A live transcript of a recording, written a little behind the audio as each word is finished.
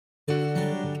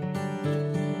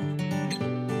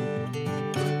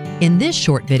In this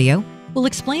short video, we'll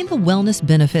explain the wellness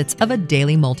benefits of a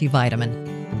daily multivitamin.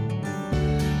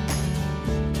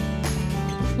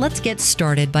 Let's get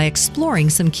started by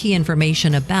exploring some key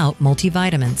information about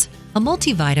multivitamins. A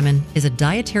multivitamin is a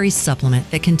dietary supplement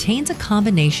that contains a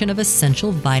combination of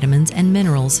essential vitamins and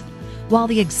minerals. While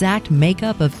the exact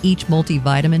makeup of each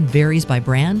multivitamin varies by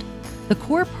brand, the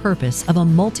core purpose of a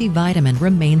multivitamin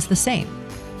remains the same: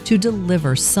 to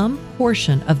deliver some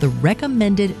portion of the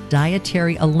recommended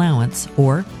dietary allowance,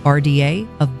 or RDA,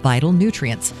 of vital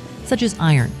nutrients, such as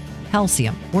iron,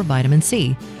 calcium, or vitamin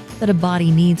C, that a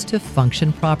body needs to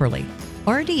function properly.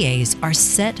 RDAs are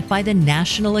set by the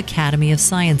National Academy of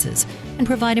Sciences and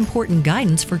provide important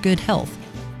guidance for good health.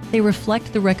 They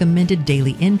reflect the recommended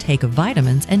daily intake of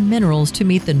vitamins and minerals to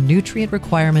meet the nutrient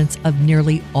requirements of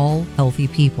nearly all healthy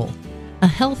people. A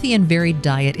healthy and varied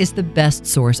diet is the best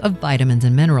source of vitamins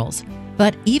and minerals.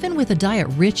 But even with a diet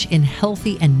rich in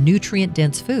healthy and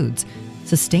nutrient-dense foods,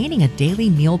 sustaining a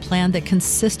daily meal plan that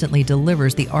consistently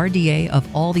delivers the RDA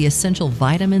of all the essential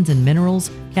vitamins and minerals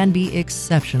can be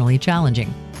exceptionally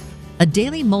challenging. A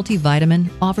daily multivitamin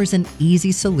offers an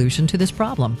easy solution to this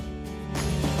problem.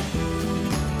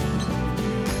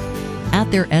 At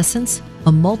their essence,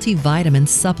 a multivitamin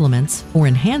supplements or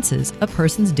enhances a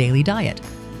person's daily diet,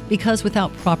 because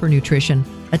without proper nutrition,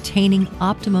 attaining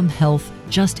optimum health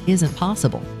just isn't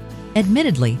possible.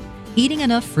 Admittedly, eating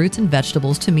enough fruits and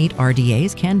vegetables to meet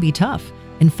RDAs can be tough.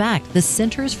 In fact, the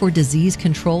Centers for Disease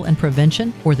Control and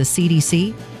Prevention, or the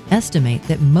CDC, estimate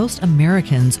that most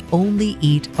Americans only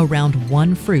eat around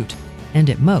 1 fruit and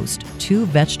at most 2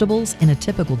 vegetables in a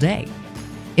typical day.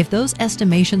 If those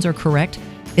estimations are correct,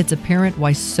 it's apparent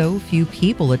why so few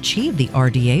people achieve the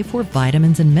RDA for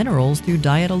vitamins and minerals through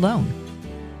diet alone.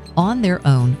 On their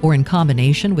own or in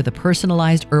combination with a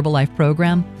personalized Herbalife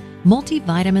program,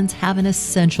 multivitamins have an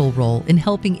essential role in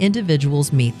helping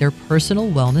individuals meet their personal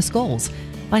wellness goals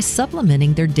by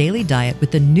supplementing their daily diet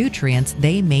with the nutrients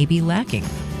they may be lacking.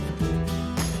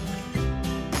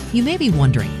 You may be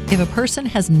wondering, if a person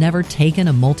has never taken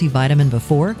a multivitamin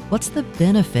before, what's the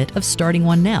benefit of starting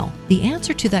one now? The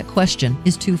answer to that question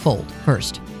is twofold.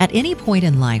 First, at any point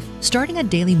in life, starting a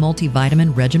daily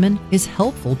multivitamin regimen is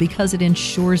helpful because it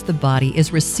ensures the body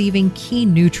is receiving key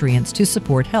nutrients to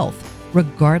support health,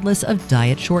 regardless of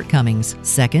diet shortcomings.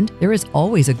 Second, there is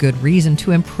always a good reason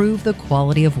to improve the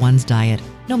quality of one's diet,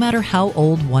 no matter how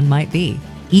old one might be.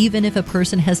 Even if a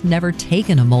person has never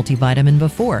taken a multivitamin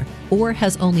before or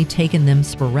has only taken them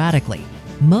sporadically,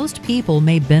 most people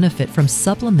may benefit from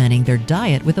supplementing their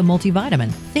diet with a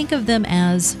multivitamin. Think of them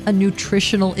as a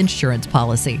nutritional insurance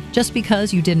policy. Just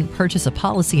because you didn't purchase a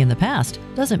policy in the past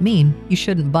doesn't mean you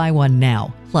shouldn't buy one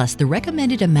now. Plus, the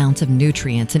recommended amounts of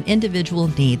nutrients an individual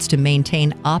needs to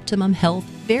maintain optimum health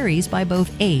varies by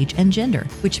both age and gender,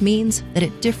 which means that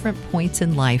at different points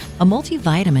in life, a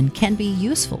multivitamin can be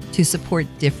useful to support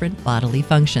different bodily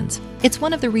functions. It's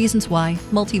one of the reasons why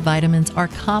multivitamins are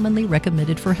commonly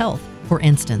recommended for health. For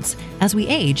instance, as we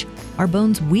age, our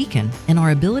bones weaken and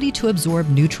our ability to absorb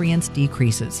nutrients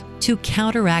decreases. To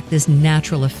counteract this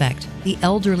natural effect, the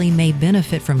elderly may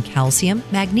benefit from calcium,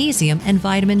 magnesium, and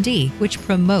vitamin D, which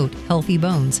promote healthy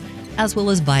bones, as well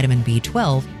as vitamin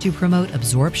B12 to promote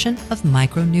absorption of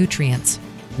micronutrients.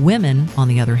 Women, on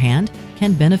the other hand,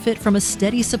 can benefit from a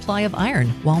steady supply of iron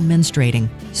while menstruating.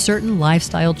 Certain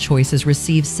lifestyle choices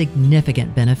receive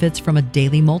significant benefits from a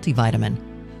daily multivitamin.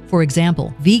 For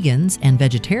example, vegans and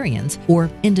vegetarians, or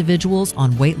individuals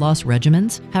on weight loss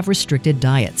regimens, have restricted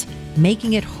diets,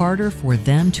 making it harder for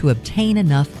them to obtain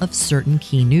enough of certain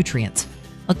key nutrients.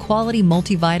 A quality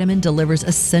multivitamin delivers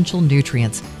essential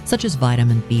nutrients such as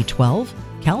vitamin B12,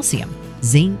 calcium,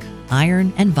 zinc,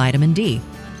 iron, and vitamin D,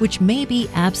 which may be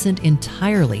absent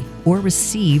entirely or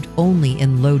received only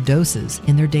in low doses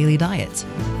in their daily diets.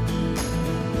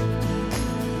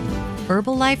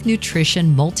 Herbalife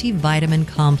Nutrition Multivitamin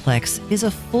Complex is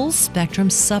a full-spectrum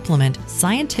supplement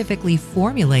scientifically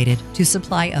formulated to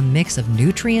supply a mix of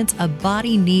nutrients a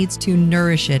body needs to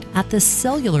nourish it at the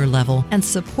cellular level and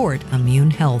support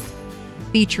immune health.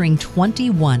 Featuring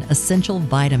 21 essential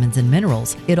vitamins and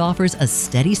minerals, it offers a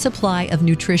steady supply of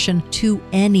nutrition to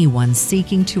anyone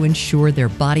seeking to ensure their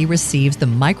body receives the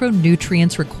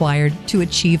micronutrients required to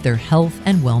achieve their health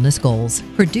and wellness goals.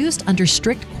 Produced under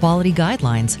strict quality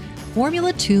guidelines,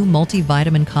 Formula 2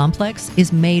 Multivitamin Complex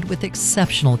is made with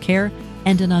exceptional care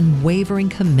and an unwavering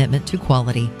commitment to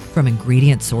quality. From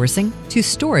ingredient sourcing to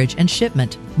storage and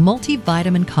shipment,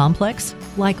 Multivitamin Complex,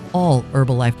 like all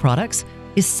Herbalife products,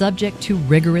 is subject to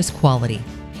rigorous quality,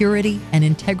 purity, and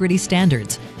integrity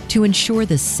standards to ensure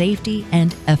the safety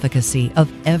and efficacy of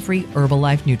every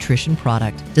Herbalife nutrition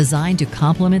product. Designed to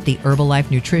complement the Herbalife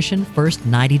Nutrition First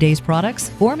 90 Days products,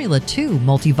 Formula 2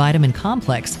 Multivitamin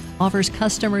Complex offers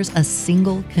customers a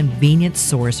single, convenient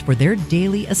source for their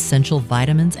daily essential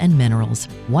vitamins and minerals.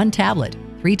 One tablet,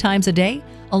 3 times a day,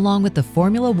 along with the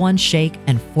Formula 1 Shake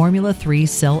and Formula 3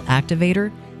 Cell Activator,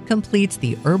 completes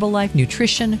the Herbalife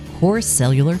Nutrition Core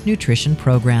Cellular Nutrition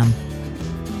Program.